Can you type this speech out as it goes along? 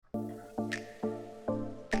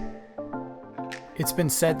It's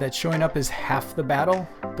been said that showing up is half the battle,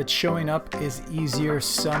 but showing up is easier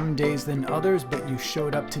some days than others, but you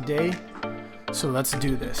showed up today, so let's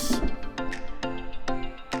do this.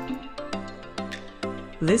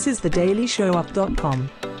 This is theDailyShowUp.com,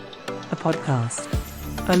 a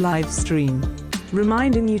podcast, a live stream,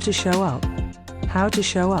 reminding you to show up, how to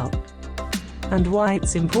show up, and why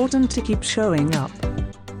it's important to keep showing up.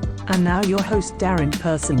 And now your host, Darren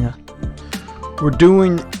Persinger. We're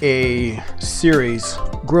doing a series,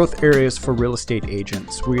 Growth Areas for Real Estate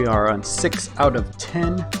Agents. We are on 6 out of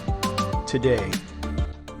 10 today.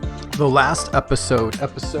 The last episode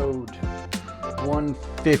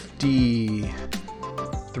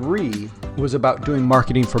 153, was about doing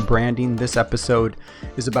marketing for branding. This episode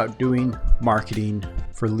is about doing marketing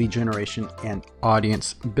for lead generation and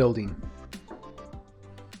audience building.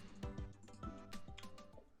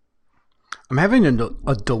 I'm having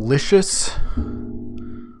a delicious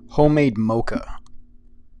homemade mocha,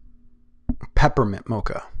 peppermint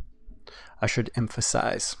mocha, I should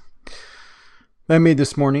emphasize. I made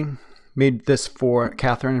this morning, made this for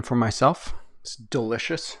Catherine and for myself. It's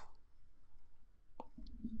delicious.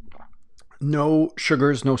 No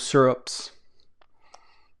sugars, no syrups.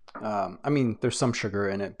 There's some sugar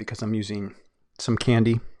in it because I'm using some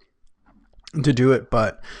candy to do it,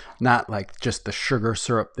 but not like just the sugar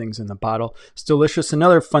syrup things in the bottle. It's delicious.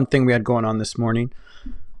 Another fun thing we had going on this morning.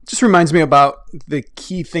 Just reminds me about the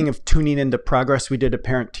key thing of tuning into progress. We did a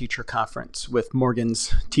parent-teacher conference with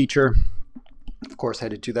Morgan's teacher. Of course, I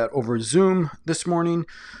had to do that over Zoom this morning.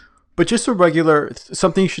 But just a regular,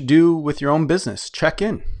 something you should do with your own business. Check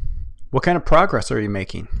in. What kind of progress are you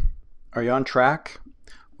making? Are you on track?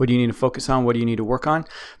 What do you need to focus on? What do you need to work on?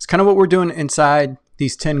 It's kind of what we're doing inside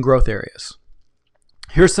these 10 growth areas.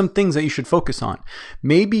 Here's some things that you should focus on.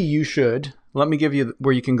 Maybe you should, let me give you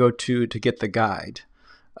where you can go to get the guide.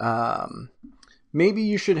 Maybe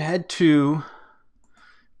you should head to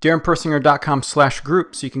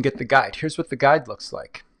darrenpersinger.com/group so you can get the guide. Here's what the guide looks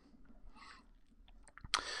like.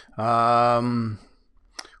 We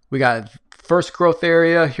got first growth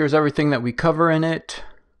area. Here's everything that we cover in it.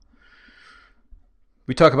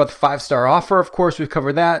 We talk about the 5-star offer, of course, we've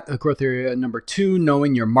covered that. The growth area number 2,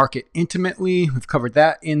 knowing your market intimately. We've covered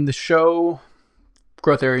that in the show.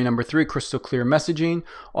 Growth area number 3, crystal clear messaging.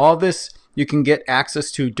 All this you can get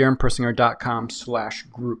access to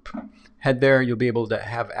darrenpersinger.com/group. Head there, you'll be able to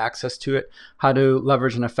have access to it. How to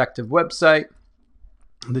leverage an effective website.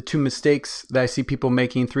 The 2 mistakes that I see people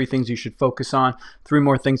making, 3 things you should focus on, 3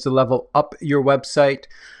 more things to level up your website.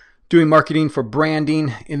 Doing marketing for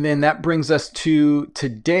branding, and then that brings us to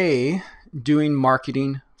today, doing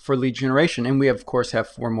marketing for lead generation. And we, of course, have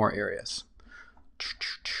 4 more areas.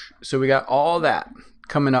 So we got all that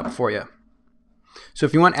coming up for you. So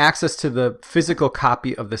if you want access to the physical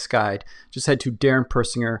copy of this guide, just head to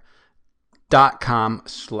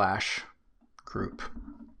darrenpersinger.com/group.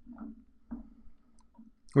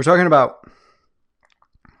 We're talking about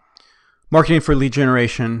marketing for lead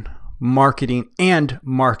generation, marketing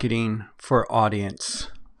for audience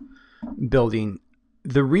building.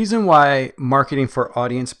 The reason why marketing for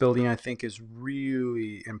audience building, I think, is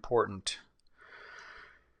really important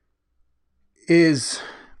is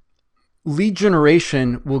lead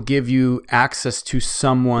generation will give you access to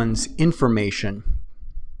someone's information.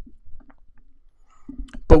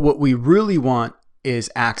 But what we really want is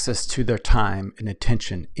access to their time and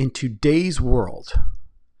attention. In today's world,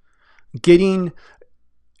 getting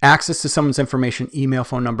access to someone's information, email,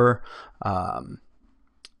 phone number,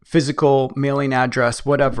 physical mailing address,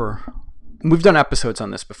 whatever. We've done episodes on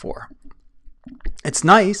this before. It's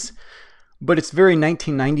nice, but it's very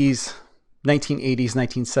 1990s, 1980s,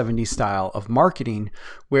 1970s style of marketing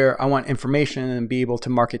where I want information and be able to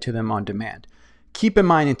market to them on demand. Keep in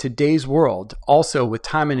mind, in today's world, also with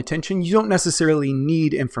time and attention, you don't necessarily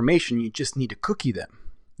need information. You just need to cookie them.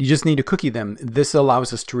 This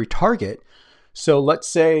allows us to retarget. So let's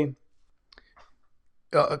say,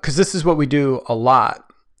 because this is what we do a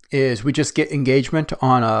lot, is we just get engagement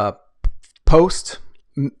on a post,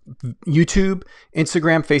 YouTube,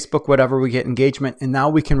 Instagram, Facebook, whatever, we get engagement, and now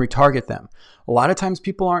we can retarget them. A lot of times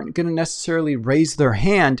people aren't going to necessarily raise their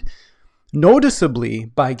hand noticeably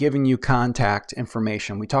by giving you contact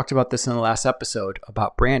information. We talked about this in the last episode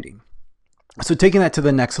about branding. So taking that to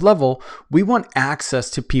the next level, we want access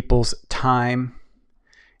to people's time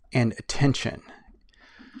and attention.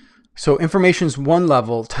 So information is one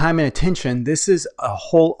level, time and attention. This is a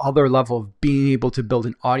whole other level of being able to build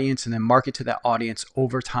an audience and then market to that audience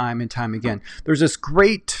over time and time again. There's this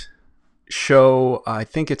great show, I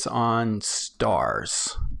think it's on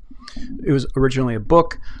Stars. It was originally a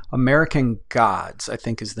book. American Gods, I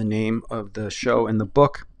think, is the name of the show in the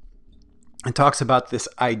book. It talks about this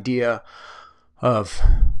idea of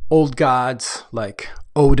old gods like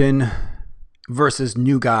Odin versus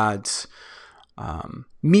new gods.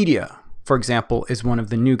 Media, for example, is one of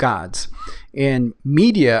the new gods. And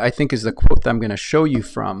Media, I think, is the quote that I'm going to show you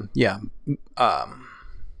from. Yeah,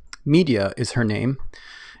 Media is her name.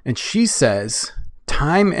 And she says,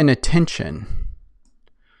 time and attention.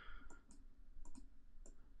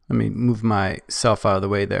 Let me move myself out of the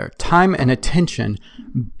way there. Time and attention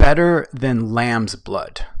better than lamb's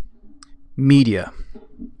blood. Media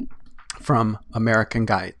from American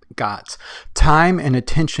Gods. Time and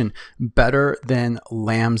attention better than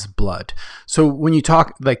lamb's blood. So when you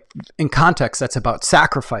talk, like, in context, that's about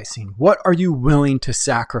sacrificing. What are you willing to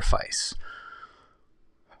sacrifice?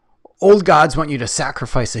 Old gods want you to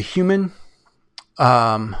sacrifice a human.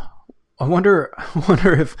 I wonder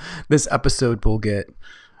if this episode will get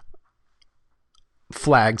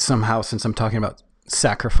flagged somehow, since I'm talking about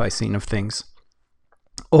sacrificing of things.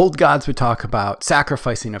 Old gods would talk about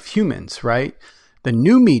sacrificing of humans, right? The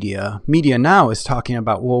new media now is talking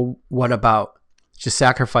about, well, what about just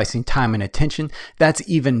sacrificing time and attention? That's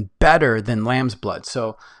even better than lamb's blood.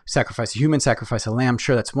 So sacrifice a human, sacrifice a lamb,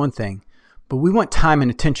 sure, that's one thing. But we want time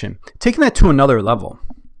and attention. Taking that to another level.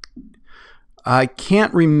 I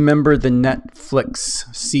can't remember the Netflix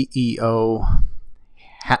CEO,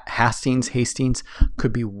 Hastings,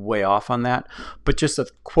 could be way off on that, but just a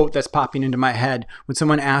quote that's popping into my head when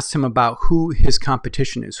someone asked him about who his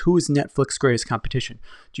competition is. Who is Netflix's greatest competition?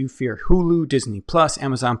 Do you fear Hulu, Disney Plus,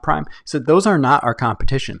 Amazon Prime? He said, those are not our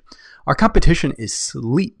competition. Our competition is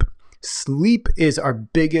sleep. Sleep is our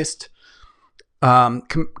biggest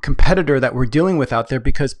competitor that we're dealing with out there,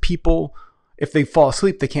 because people, if they fall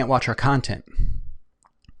asleep, they can't watch our content.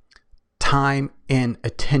 Time and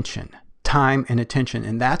attention.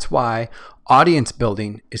 And that's why audience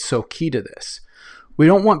building is so key to this. We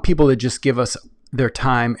don't want people to just give us their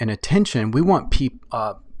time and attention. We don't want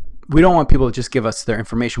people to just give us their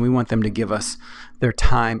information. We want them to give us their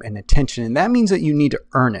time and attention. And that means that you need to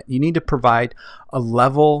earn it. You need to provide a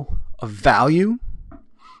level of value,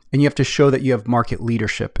 and you have to show that you have market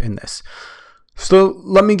leadership in this. So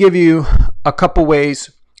let me give you a couple ways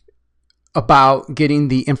about getting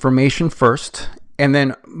the information first, and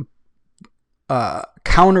then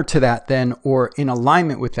counter to that then, or in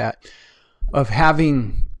alignment with that, of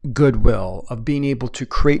having goodwill, of being able to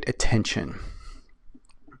create attention,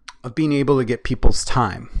 of being able to get people's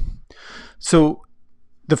time. So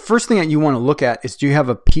the first thing that you want to look at is, do you have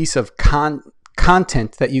a piece of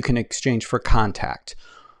content that you can exchange for contact?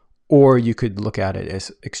 Or you could look at it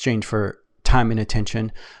as exchange for time and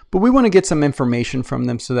attention. But we want to get some information from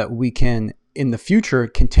them so that we can, in the future,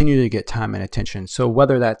 continue to get time and attention. So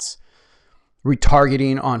whether that's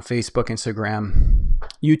retargeting on Facebook, Instagram,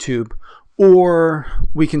 YouTube, or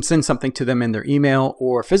we can send something to them in their email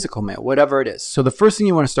or physical mail, whatever it is. So the first thing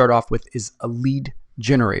you want to start off with is a lead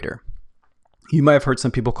generator. You might have heard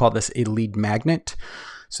some people call this a lead magnet.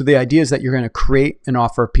 So the idea is that you're going to create and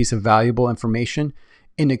offer a piece of valuable information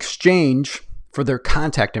in exchange for their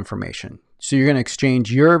contact information. So you're going to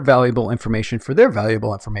exchange your valuable information for their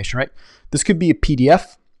valuable information, right? This could be a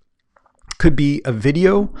PDF, could be a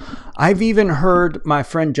video. I've even heard my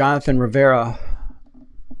friend Jonathan Rivera,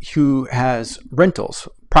 who has rental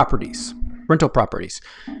properties.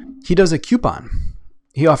 He does a coupon.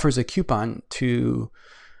 He offers a coupon to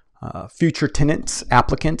future tenants,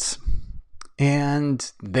 applicants,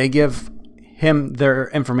 and they give him their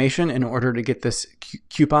information in order to get this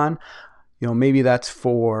coupon. You know, maybe that's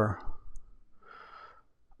for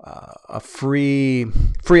a free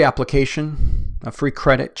application, a free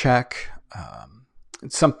credit check,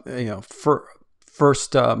 for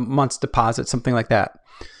first month's deposit, something like that.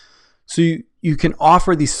 So you can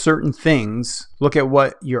offer these certain things. Look at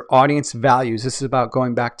what your audience values. This is about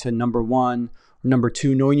going back to number one, number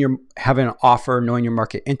two, having an offer, knowing your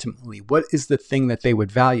market intimately. What is the thing that they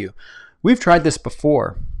would value? We've tried this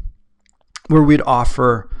before, where we'd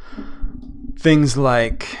offer things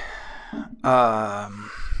like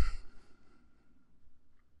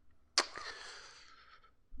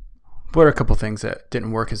what are a couple things that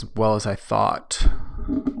didn't work as well as I thought?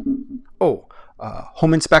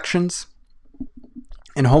 Home inspections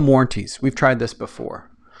and home warranties. We've tried this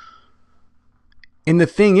before. And the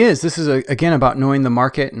thing is, this is again about knowing the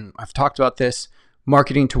market, and I've talked about this,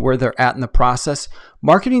 marketing to where they're at in the process.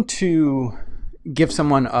 Marketing to give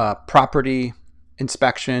someone a property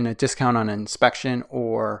inspection, a discount on an inspection,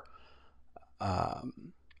 or a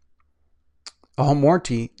a home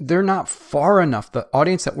warranty, they're not far enough. The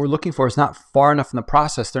audience that we're looking for is not far enough in the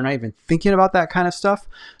process. They're not even thinking about that kind of stuff.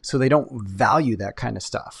 So they don't value that kind of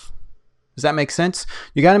stuff. Does that make sense?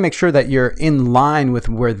 You got to make sure that you're in line with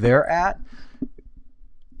where they're at.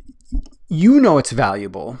 You know it's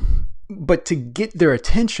valuable, but to get their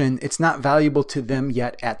attention, it's not valuable to them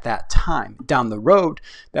yet at that time. Down the road,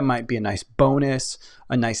 that might be a nice bonus,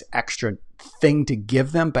 a nice extra thing to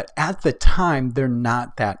give them, but at the time, they're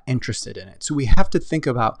not that interested in it. So we have to think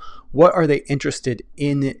about what are they interested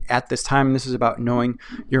in at this time. And this is about knowing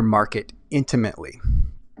your market intimately.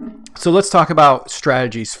 So let's talk about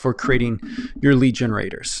strategies for creating your lead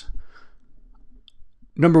generators.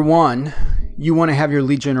 Number one, you want to have your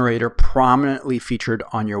lead generator prominently featured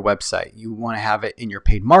on your website. You want to have it in your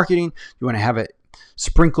paid marketing. You want to have it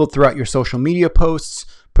sprinkled throughout your social media posts.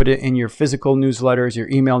 Put it in your physical newsletters, your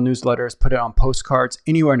email newsletters, put it on postcards,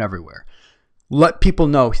 anywhere and everywhere. Let people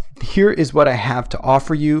know, here is what I have to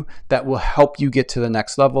offer you that will help you get to the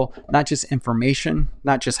next level. Not just information,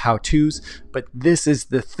 not just how-tos, but this is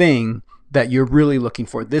the thing that you're really looking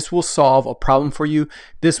for. This will solve a problem for you.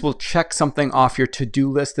 This will check something off your to-do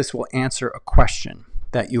list. This will answer a question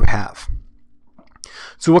that you have.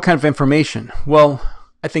 So what kind of information? Well,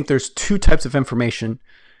 I think there's two types of information,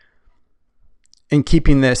 and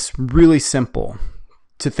keeping this really simple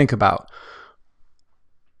to think about.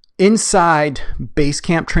 Inside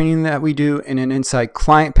Basecamp training that we do, and in inside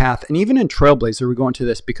Client Path, and even in Trailblazer, we go into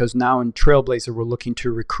this because now in Trailblazer, we're looking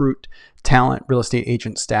to recruit talent, real estate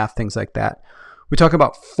agent, staff, things like that. We talk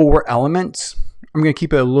about 4 elements. I'm going to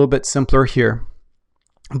keep it a little bit simpler here.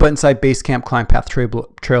 But inside Basecamp, Client Path,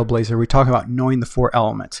 Trailblazer, we talk about knowing the 4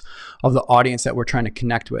 elements of the audience that we're trying to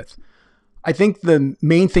connect with. I think the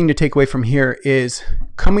main thing to take away from here is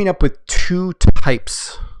coming up with 2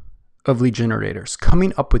 types of lead generators.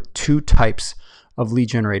 Coming up with 2 types of lead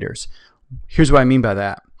generators. Here's what I mean by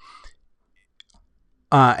that.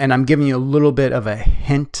 And I'm giving you a little bit of a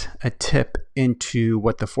hint, a tip into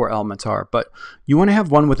what the 4 elements are. But you want to have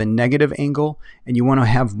one with a negative angle, and you want to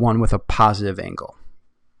have one with a positive angle.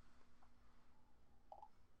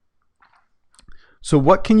 So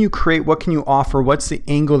what can you create? What can you offer? What's the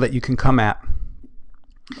angle that you can come at?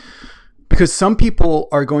 Because some people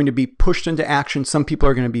are going to be pushed into action. Some people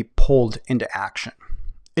are going to be pulled into action.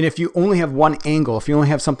 And if you only have one angle, if you only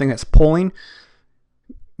have something that's pulling,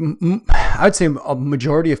 I would say a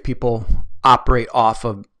majority of people operate off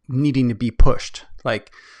of needing to be pushed.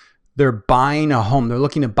 Like they're buying a home. They're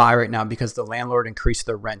looking to buy right now because the landlord increased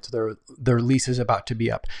their rent. Their lease is about to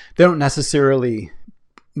be up.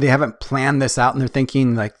 They haven't planned this out, and they're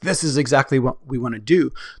thinking like, this is exactly what we want to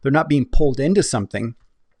do. They're not being pulled into something.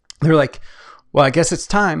 They're like, well, I guess it's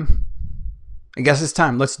time.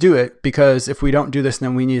 Let's do it, because if we don't do this,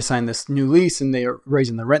 then we need to sign this new lease, and they are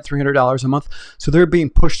raising the rent $300 a month. So they're being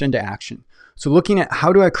pushed into action. So looking at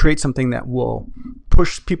how do I create something that will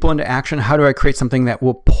push people into action? How do I create something that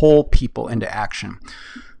will pull people into action?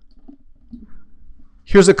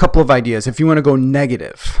 Here's a couple of ideas. If you want to go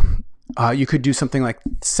negative, you could do something like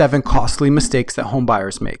 7 costly mistakes that home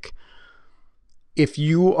buyers make. If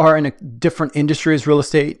you are in a different industry as real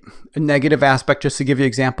estate, a negative aspect, just to give you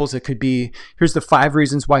examples, it could be, here's the 5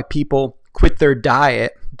 reasons why people quit their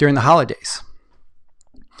diet during the holidays.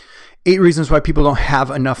 8 reasons why people don't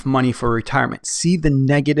have enough money for retirement. See the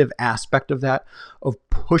negative aspect of that, of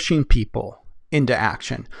pushing people into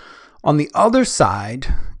action. On the other side,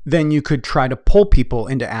 then you could try to pull people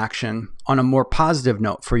into action on a more positive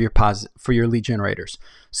note for your lead generators.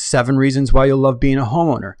 7 reasons why you'll love being a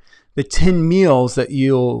homeowner. The 10 meals that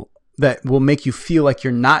will make you feel like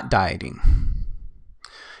you're not dieting.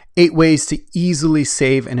 8 ways to easily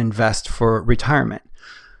save and invest for retirement.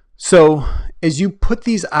 So as you put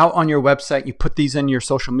these out on your website, you put these in your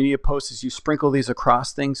social media posts, as you sprinkle these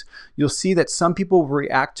across things, you'll see that some people will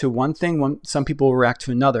react to one thing, some people will react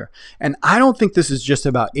to another. And I don't think this is just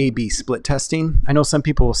about A/B split testing. I know some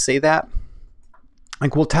people will say that.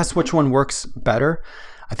 Like, we'll test which one works better.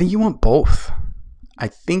 I think you want both. I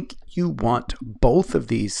think you want both of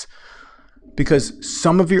these, because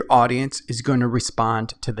some of your audience is going to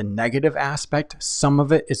respond to the negative aspect. Some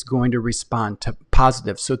of it is going to respond to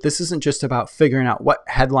positive. So this isn't just about figuring out what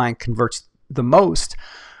headline converts the most,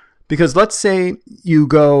 because let's say you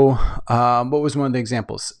go, what was one of the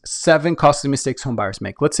examples? 7 costly mistakes home buyers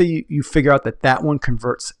make. Let's say you figure out that one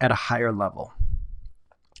converts at a higher level.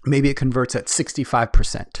 Maybe it converts at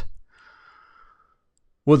 65%.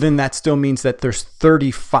 Well, then that still means that there's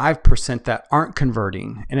 35% that aren't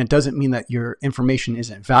converting. And it doesn't mean that your information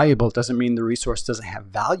isn't valuable. It doesn't mean the resource doesn't have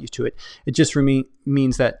value to it. It just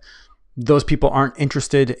means that those people aren't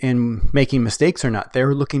interested in making mistakes or not.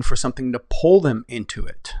 They're looking for something to pull them into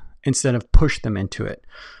it instead of push them into it.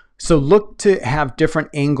 So look to have different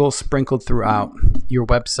angles sprinkled throughout your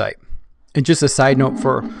website. And just a side note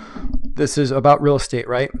this is about real estate,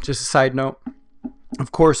 right? Just a side note.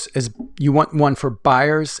 Of course, as you want one for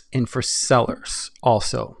buyers and for sellers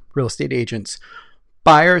also, real estate agents.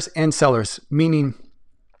 Buyers and sellers, meaning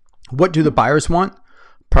what do the buyers want?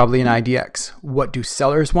 Probably an IDX. What do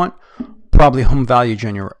sellers want? Probably home value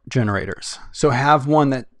generators. So have one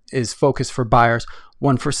that is focused for buyers,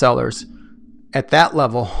 one for sellers. At that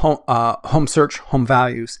level, home search, home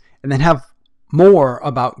values, and then have more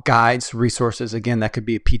about guides, resources. Again, that could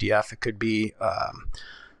be a PDF. It could be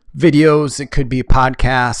videos. It could be a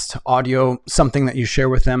podcast, audio, something that you share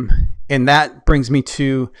with them. And that brings me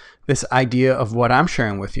to this idea of what I'm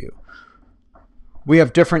sharing with you. We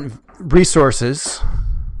have different resources,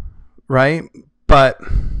 right? But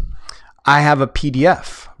I have a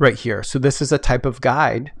PDF right here. So this is a type of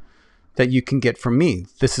guide that you can get from me.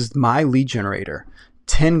 This is my lead generator.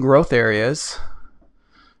 10 growth areas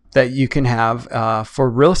that you can have for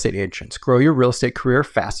real estate agents. Grow your real estate career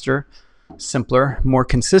faster, simpler, more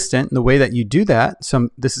consistent. And the way that you do that,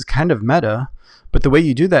 this is kind of meta, but the way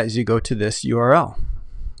you do that is you go to this URL,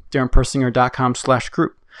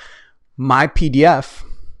 darrenpersinger.com/group. My PDF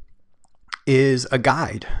is a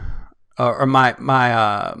guide, or my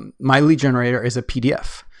lead generator is a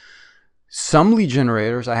PDF. Some lead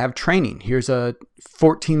generators, I have training. Here's a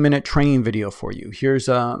 14-minute training video for you. Here's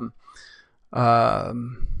a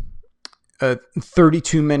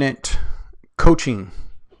 32-minute coaching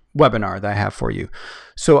webinar that I have for you.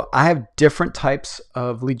 So I have different types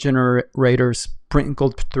of lead generators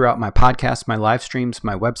sprinkled throughout my podcast, my live streams,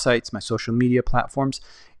 my websites, my social media platforms,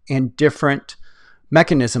 and different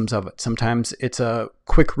mechanisms of it. Sometimes it's a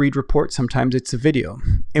quick read report. Sometimes it's a video.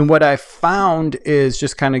 And what I found is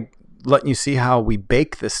just kind of letting you see how we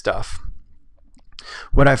bake this stuff.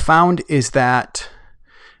 What I found is that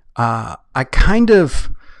I kind of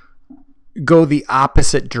go the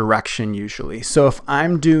opposite direction usually. So if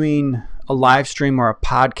I'm doing a live stream or a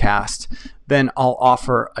podcast, then I'll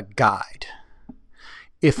offer a guide.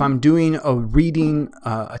 If I'm doing a reading,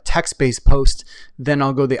 a text-based post, then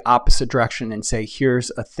I'll go the opposite direction and say, here's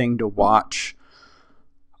a thing to watch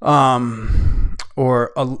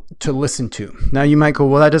or to listen to. Now you might go,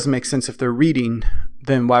 well, that doesn't make sense. If they're reading,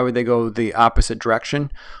 then why would they go the opposite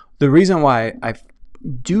direction? The reason why I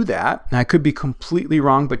do that, and I could be completely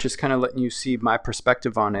wrong, but just kind of letting you see my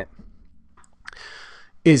perspective on it,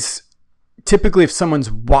 is typically if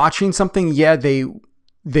someone's watching something, they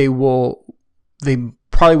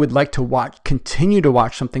probably would like to continue to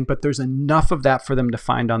watch something, but there's enough of that for them to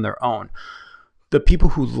find on their own. The people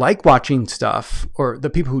who like watching stuff, or the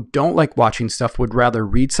people who don't like watching stuff, would rather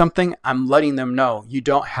read something. I'm letting them know you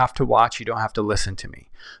don't have to watch, you don't have to listen to me.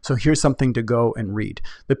 So here's something to go and read.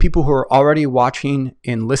 The people who are already watching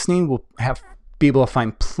and listening will be able to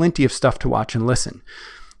find plenty of stuff to watch and listen.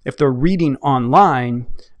 If they're reading online,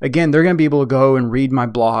 again, they're going to be able to go and read my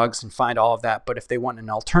blogs and find all of that. But if they want an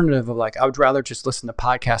alternative of I would rather just listen to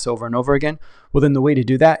podcasts over and over again, well, then the way to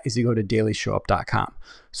do that is you go to dailyshowup.com.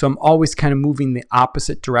 So I'm always kind of moving the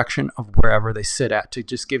opposite direction of wherever they sit at to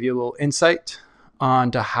just give you a little insight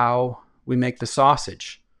onto how we make the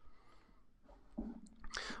sausage.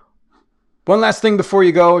 One last thing before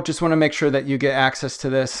you go, just want to make sure that you get access to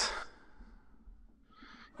this.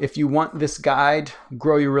 If you want this guide,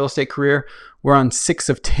 Grow Your Real Estate Career, we're on 6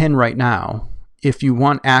 of 10 right now. If you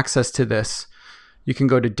want access to this, you can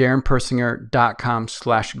go to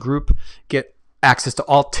darrenpersinger.com/group. Get access to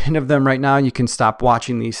all 10 of them right now. You can stop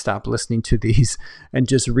watching these, stop listening to these, and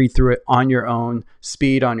just read through it on your own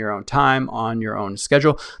speed, on your own time, on your own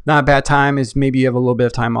schedule. Not a bad time is maybe you have a little bit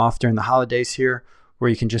of time off during the holidays here where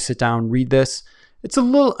you can just sit down and read this. It's a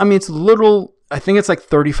little, I think it's like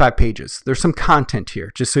 35 pages. There's some content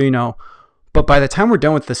here, just so you know. But by the time we're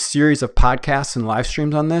done with the series of podcasts and live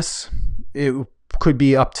streams on this, it could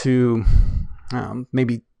be up to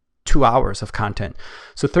maybe 2 hours of content.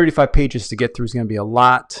 So 35 pages to get through is going to be a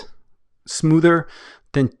lot smoother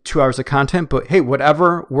than 2 hours of content. But hey,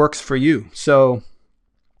 whatever works for you. So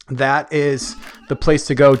that is the place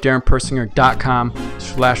to go,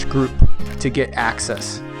 darrenpersinger.com/group, to get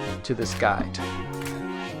access to this guide.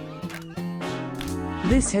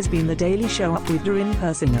 This has been The Daily Show Up with Darren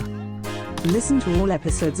Persinger. Listen to all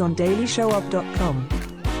episodes on dailyshowup.com.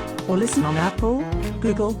 Or listen on Apple,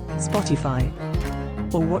 Google, Spotify.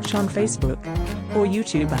 Or watch on Facebook or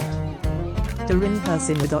YouTube at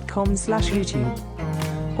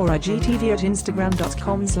darrenpersinger.com/YouTube. Or IGTV at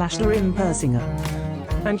instagram.com/darrenpersinger.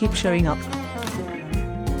 And keep showing up.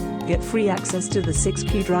 get free access to the 6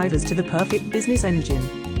 key drivers to the perfect business engine.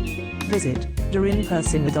 Visit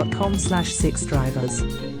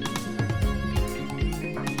darinpersinger.com/6drivers.